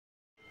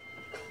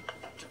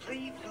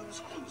play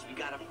Blue's Clues. We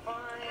gotta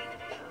find...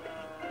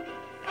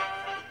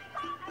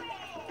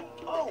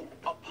 Oh,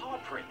 a paw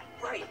print,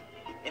 right.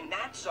 And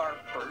that's our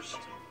first...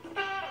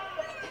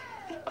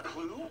 A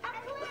clue?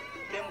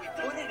 Then we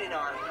put it in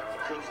our...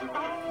 Cause the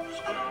Blues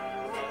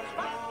Clues.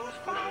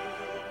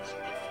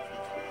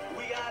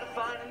 We gotta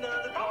find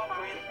another paw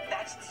print.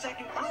 That's the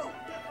second clue.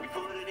 We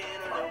put it in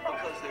a notebook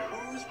because they're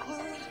whose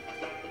clues?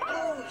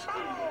 Blues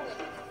Clues.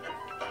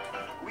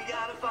 We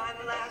gotta find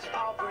the last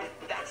paw print.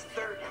 That's the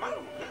third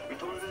clue. We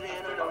put it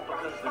in a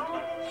notebook because they're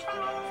Blues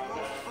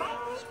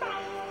Clues.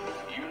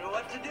 You know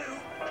what to do.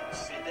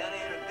 Sit down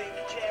in a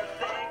thinking chair.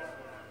 Think.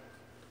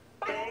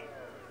 Think.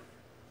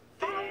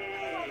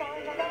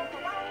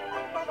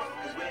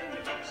 Cause when we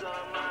use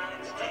our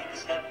minds, take a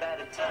step at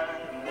a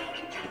time, we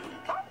can do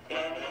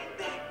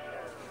anything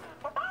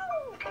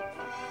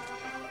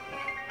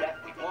that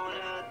we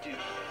wanna do.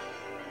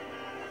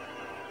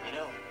 You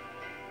know,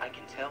 I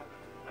can tell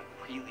I'm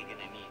really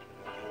gonna need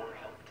your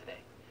help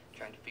today,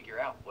 trying to figure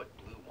out what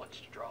Blue wants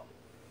to draw.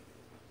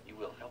 You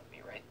will help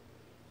me, right?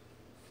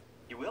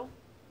 You will?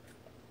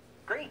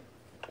 Great.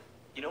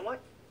 You know what?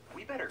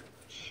 We better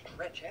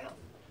stretch out.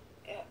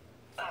 Yeah.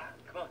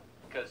 Come on,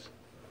 because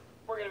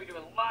we're going to be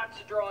doing lots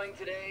of drawing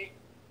today.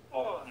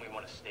 Oh, and we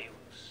want to stay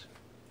loose.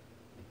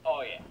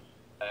 Oh, yeah.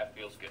 That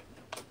feels good.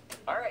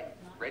 All right,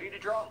 ready to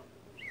draw?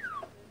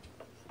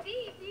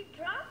 Steve, you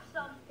dropped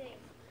something.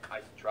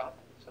 I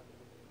dropped something.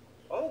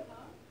 Oh,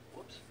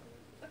 whoops.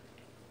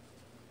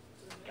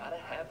 Gotta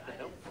have the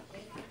notebook.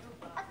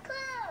 A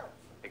clue.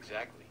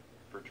 Exactly,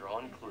 for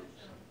drawing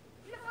clues.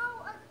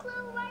 No, a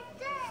clue right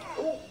there.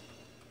 Oh,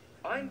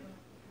 I'm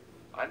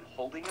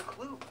holding a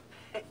clue.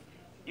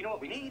 You know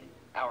what we need?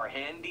 Our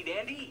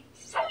handy-dandy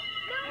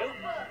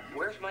notebook.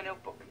 Where's my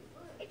notebook?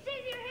 It's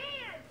in your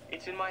hand.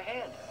 It's in my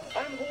hand.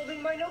 I'm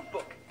holding my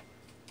notebook.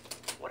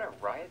 What a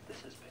riot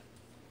this has been.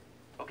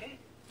 Okay,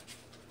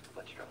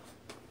 let's draw.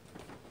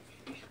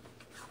 Please.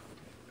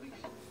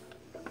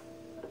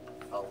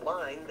 A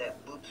line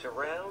that loops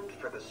around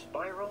for the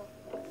spiral.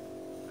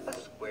 A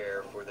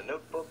square for the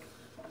notebook.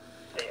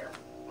 There,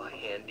 my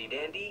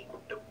handy-dandy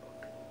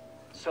notebook.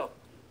 So,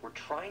 we're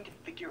trying to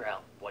figure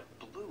out what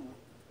Blue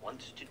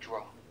wants to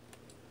draw.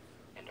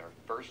 And our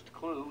first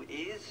clue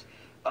is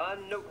a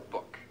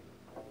notebook.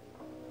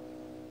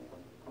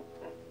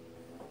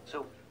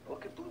 So,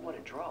 what could Blue want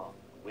to draw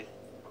with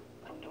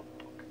a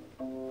notebook?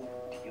 Do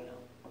you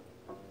know?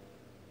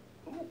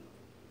 Ooh,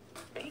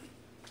 maybe.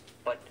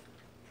 But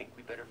I think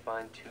we better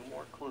find 2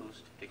 more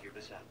clues to figure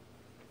this out.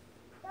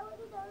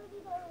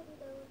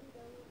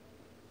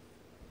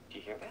 Do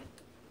you hear that?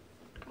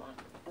 Come on.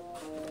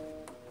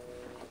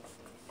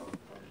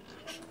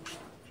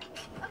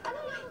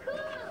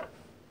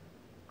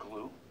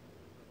 Glue?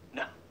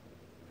 No.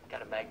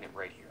 Got a magnet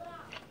right here.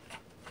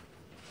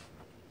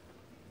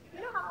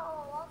 No,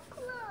 a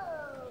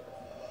clue.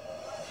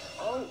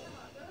 Oh,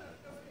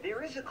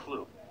 there is a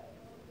clue.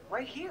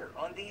 Right here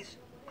on these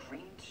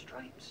green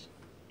stripes.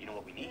 You know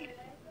what we need?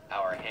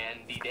 Our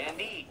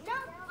handy-dandy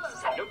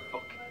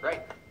notebook.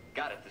 Right.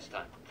 Got it this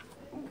time.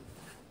 Ooh.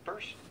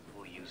 First,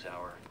 we'll use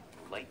our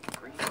light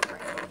green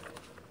crayon.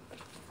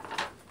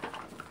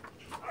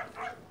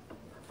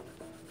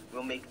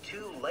 We'll make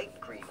 2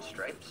 light green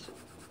stripes.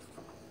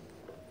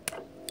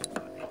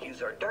 And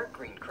use our dark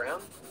green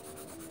crayon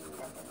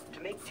to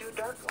make 2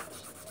 dark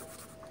ones.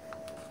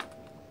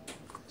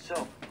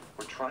 So,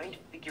 we're trying to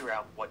figure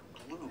out what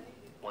Blue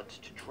wants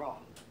to draw.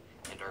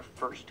 And our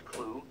first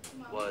clue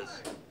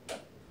was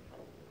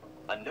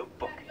a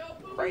notebook,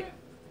 right?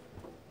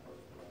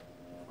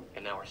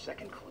 And now our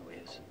second clue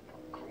is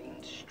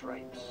green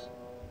stripes.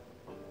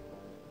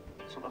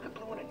 So what could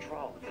Blue want to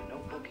draw with a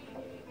notebook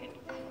and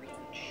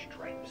green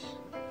stripes?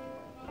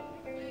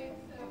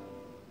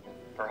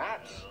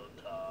 Perhaps,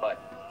 but I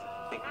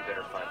think we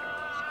better find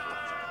our last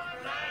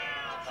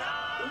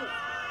clue. Ooh,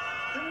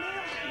 the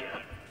mail's here.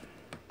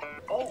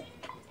 Oh,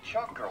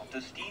 Chalk Girl,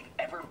 does Steve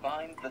ever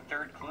find the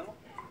third clue?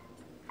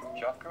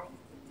 Chalk Girl?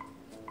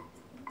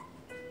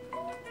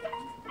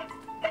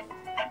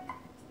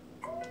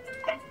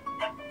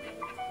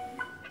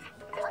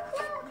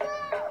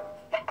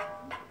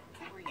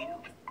 Who are you?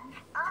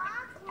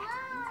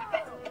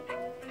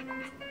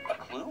 A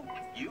clue?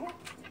 You?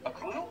 A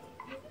clue?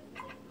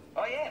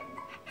 Oh yeah,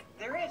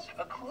 there is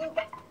a clue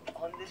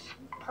on this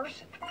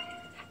person.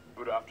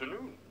 Good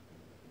afternoon.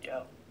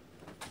 Yo.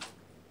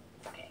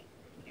 Okay,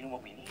 you know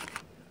what we need?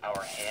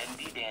 Our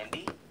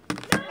handy-dandy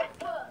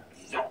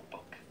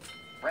notebook.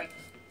 Right.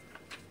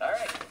 All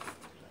right.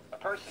 A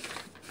person.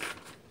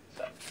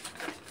 So,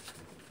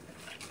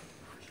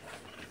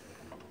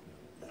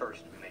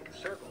 first we make a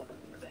circle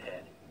for the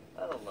head,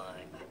 a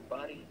line for the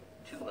body,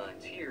 2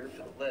 lines here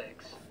for the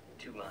legs,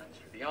 2 lines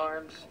for the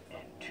arms,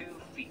 and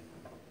 2 feet.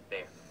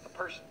 There, a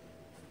person.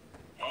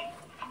 Hey,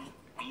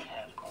 we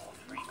have all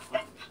 3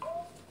 clues.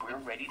 We're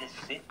ready to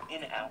sit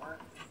in our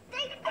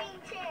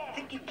Thinking chair.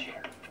 thinking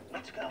chair.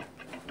 Let's go.